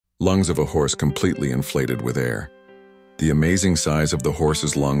Lungs of a horse completely inflated with air. The amazing size of the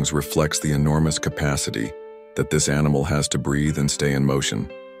horse's lungs reflects the enormous capacity that this animal has to breathe and stay in motion.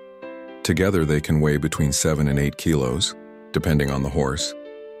 Together, they can weigh between 7 and 8 kilos, depending on the horse,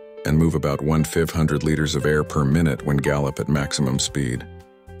 and move about 1/500 liters of air per minute when gallop at maximum speed.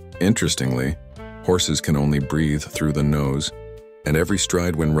 Interestingly, horses can only breathe through the nose, and every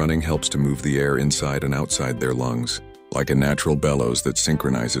stride when running helps to move the air inside and outside their lungs, like a natural bellows that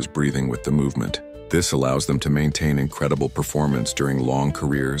synchronizes breathing with the movement. This allows them to maintain incredible performance during long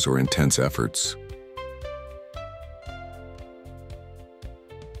careers or intense efforts.